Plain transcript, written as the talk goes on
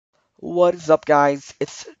What is up, guys?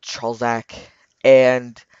 It's Charlesac,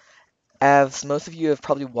 and as most of you have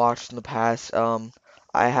probably watched in the past, I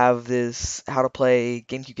have this how to play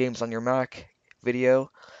GameCube games on your Mac video,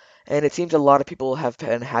 and it seems a lot of people have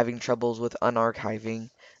been having troubles with unarchiving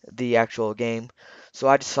the actual game. So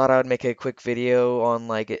I just thought I would make a quick video on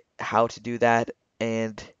how to do that,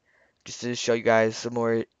 and just to show you guys a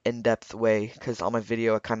more in-depth way, because on my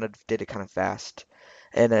video I kind of did it kind of fast,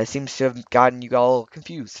 and it seems to have gotten you all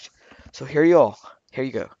confused. So here you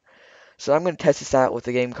go. So I'm going to test this out with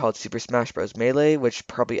a game called Super Smash Bros. Melee, which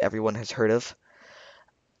probably everyone has heard of.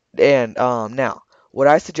 And now, what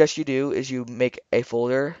I suggest you do is you make a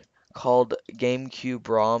folder called GameCube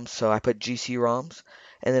ROMs. So I put GC ROMs,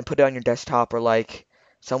 and then put it on your desktop or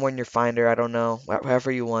somewhere in your Finder. I don't know,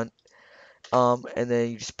 wherever you want. And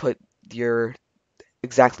then you just put your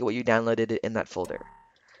exactly what you downloaded in that folder.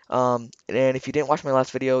 And if you didn't watch my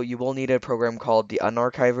last video, you will need a program called the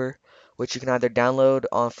Unarchiver, which you can either download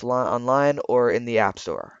online or in the App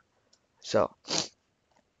Store. So,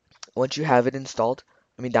 once you have it installed,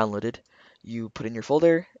 downloaded, you put in your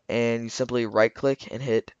folder and you simply right click and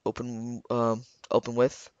hit open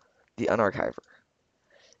with the Unarchiver.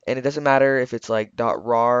 And it doesn't matter if it's like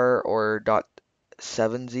 .rar or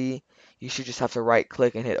 .7z, you should just have to right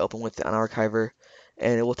click and hit open with the Unarchiver,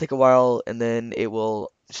 and it will take a while, and then it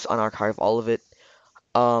will just unarchive all of it.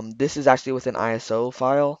 This is actually with an ISO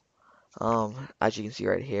file, as you can see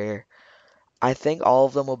right here. I think all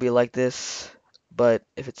of them will be like this, but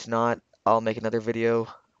if it's not, I'll make another video.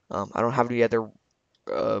 I don't have any other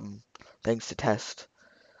things to test.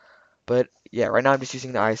 But yeah, right now I'm just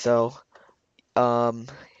using the ISO.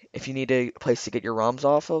 If you need a place to get your ROMs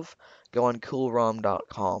off of, go on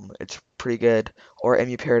coolrom.com. It's pretty good. Or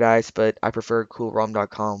emuparadise, but I prefer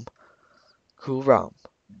coolrom.com.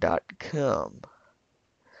 coolrom.com.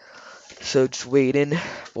 So just waiting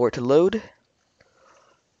for it to load.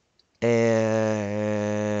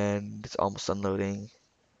 And it's almost unloading.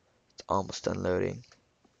 It's almost done loading.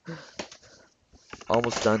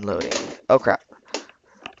 Almost done loading. Oh crap.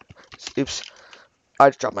 Oops. I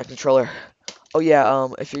just dropped my controller. Oh yeah,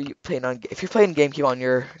 if you're playing GameCube on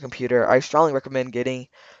your computer, I strongly recommend getting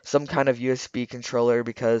some kind of USB controller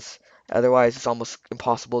because otherwise it's almost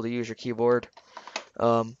impossible to use your keyboard.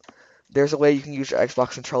 There's a way you can use your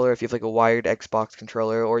Xbox controller if you have like a wired Xbox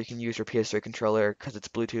controller, or you can use your PS3 controller because it's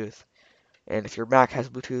Bluetooth. And if your Mac has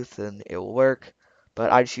Bluetooth, then it will work.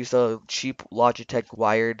 But I just use a cheap Logitech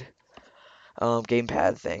wired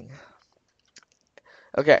gamepad thing.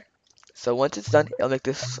 Okay, so once it's done, it'll make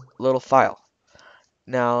this little file.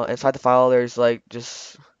 Now, inside the file, there's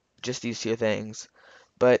just these two things,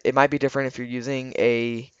 but it might be different if you're using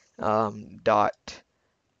a uh dot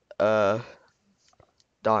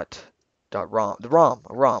rom,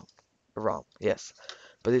 a ROM, yes.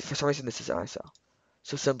 But for some reason, this is ISO.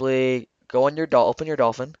 So simply go on open your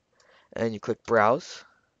Dolphin, and you click Browse.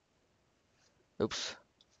 Oops.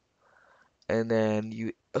 And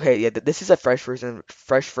then okay, yeah, this is a fresh version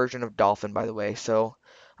of Dolphin, by the way. So,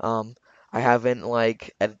 I haven't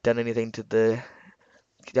done anything to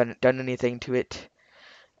it.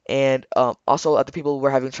 And also other people were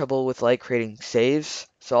having trouble with creating saves,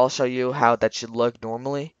 so I'll show you how that should look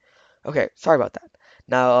normally. Okay, sorry about that.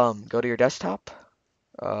 Now go to your desktop,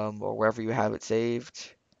 or wherever you have it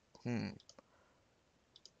saved.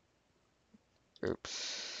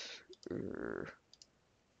 Oops.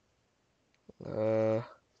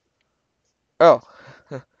 Oh.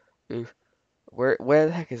 Where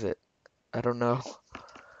the heck is it? I don't know.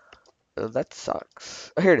 That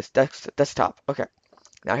sucks. Oh, here it is. Desktop. Okay.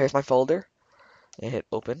 Now here's my folder. And hit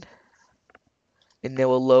open. And it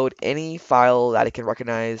will load any file that it can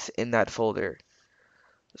recognize in that folder.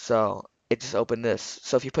 So it just opened this.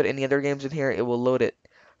 So if you put any other games in here, it will load it.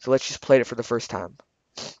 So let's just play it for the first time.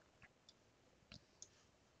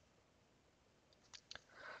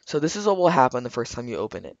 So this is what will happen the first time you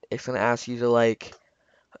open it. It's going to ask you to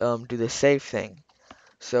do the save thing.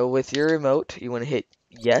 So with your remote, you want to hit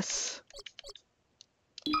yes.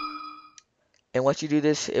 And once you do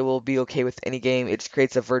this, it will be okay with any game. It just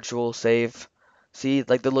creates a virtual save. See,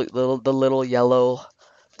 like the little yellow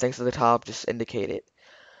things at the top just indicate it.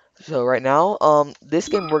 So right now, this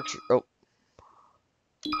game works. Oh,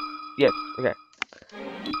 yeah, okay.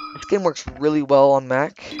 This game works really well on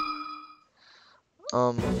Mac.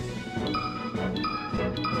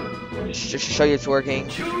 Just to show you it's working.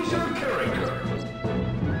 Choose your character.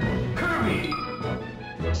 Kirby.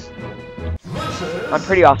 I'm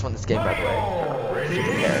pretty awesome on this game, by the way.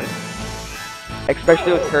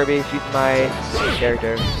 Especially with Kirby, she's my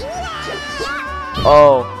character.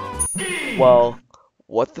 Oh, well,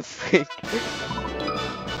 what the freak?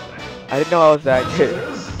 I didn't know I was that good.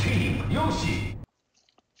 Versus Team Yoshi.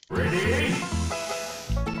 Ready?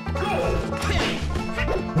 Go!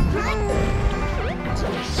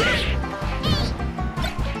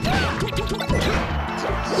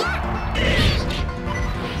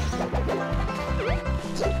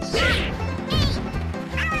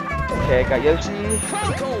 Okay, got Yoshi.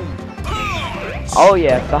 Oh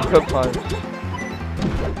yeah, Falcon Punch.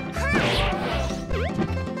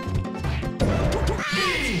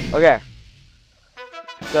 Okay,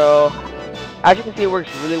 so as you can see, it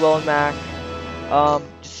works really well in Mac.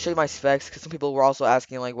 Just to show you my specs, because some people were also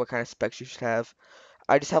asking like what kind of specs you should have.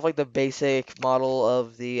 I just have like the basic model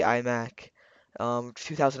of the iMac,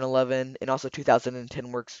 2011, and also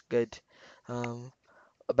 2010 works good.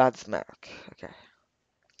 About this Mac. Okay.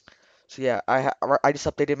 So yeah, I just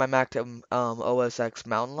updated my Mac to OS X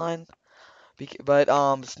Mountain Lion, but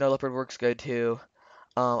Snow Leopard works good too.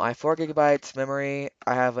 I have 4 gigabytes memory.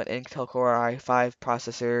 I have an Intel Core i5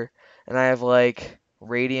 processor, and I have like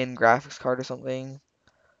Radeon graphics card or something.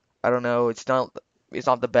 I don't know. It's not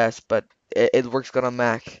the best, but it works good on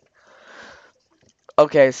Mac.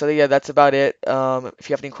 Okay, so yeah, that's about it. If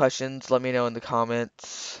you have any questions, let me know in the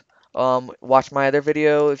comments. Watch my other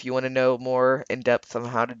video if you want to know more in depth on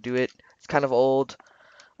how to do it. It's kind of old.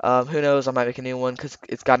 Who knows? I might make a new one because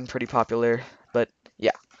it's gotten pretty popular. But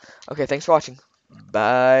yeah. Okay, thanks for watching.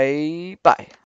 Bye. Bye.